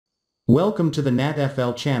Welcome to the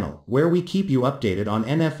NatFL channel, where we keep you updated on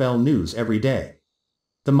NFL news every day.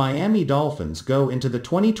 The Miami Dolphins go into the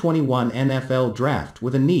 2021 NFL Draft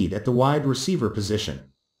with a need at the wide receiver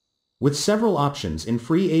position. With several options in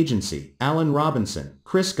free agency, Allen Robinson,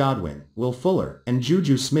 Chris Godwin, Will Fuller, and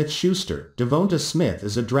Juju Smith-Schuster, Devonta Smith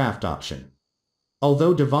is a draft option.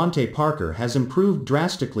 Although Devontae Parker has improved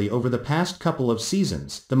drastically over the past couple of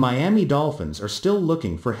seasons, the Miami Dolphins are still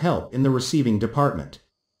looking for help in the receiving department.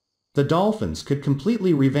 The Dolphins could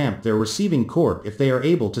completely revamp their receiving corps if they are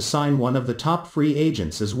able to sign one of the top free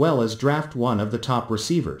agents as well as draft one of the top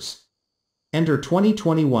receivers. Enter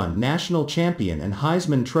 2021 national champion and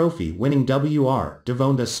Heisman Trophy winning WR,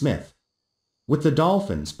 Devonta Smith. With the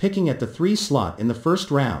Dolphins picking at the 3 slot in the first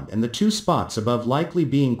round and the 2 spots above likely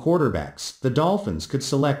being quarterbacks, the Dolphins could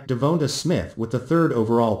select Devonta Smith with the 3rd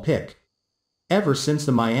overall pick. Ever since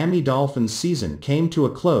the Miami Dolphins season came to a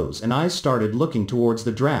close and eyes started looking towards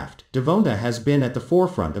the draft, Devonta has been at the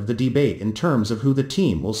forefront of the debate in terms of who the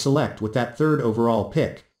team will select with that 3rd overall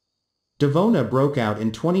pick. Devonta broke out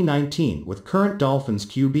in 2019 with current Dolphins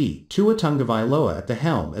QB Tua Tagovailoa at the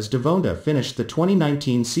helm as Devonta finished the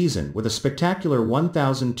 2019 season with a spectacular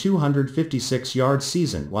 1,256-yard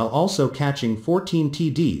season while also catching 14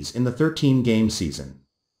 TDs in the 13-game season.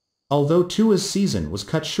 Although Tua's season was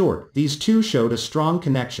cut short, these two showed a strong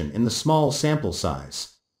connection in the small sample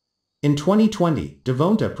size. In 2020,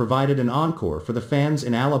 Devonta provided an encore for the fans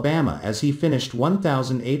in Alabama as he finished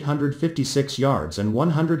 1,856 yards and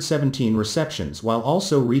 117 receptions while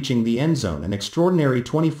also reaching the end zone an extraordinary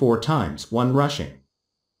 24 times, 1 rushing.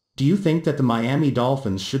 Do you think that the Miami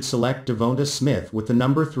Dolphins should select Devonta Smith with the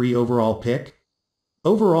number 3 overall pick?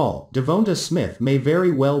 Overall, Devonta Smith may very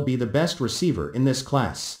well be the best receiver in this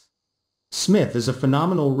class. Smith is a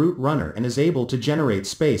phenomenal route runner and is able to generate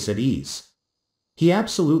space at ease. He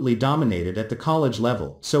absolutely dominated at the college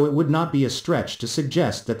level, so it would not be a stretch to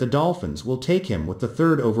suggest that the Dolphins will take him with the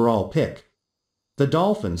 3rd overall pick. The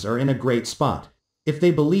Dolphins are in a great spot. If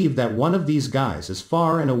they believe that one of these guys is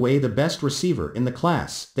far and away the best receiver in the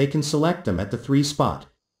class, they can select them at the 3 spot.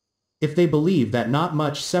 If they believe that not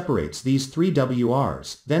much separates these 3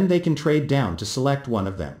 WRs, then they can trade down to select one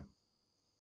of them.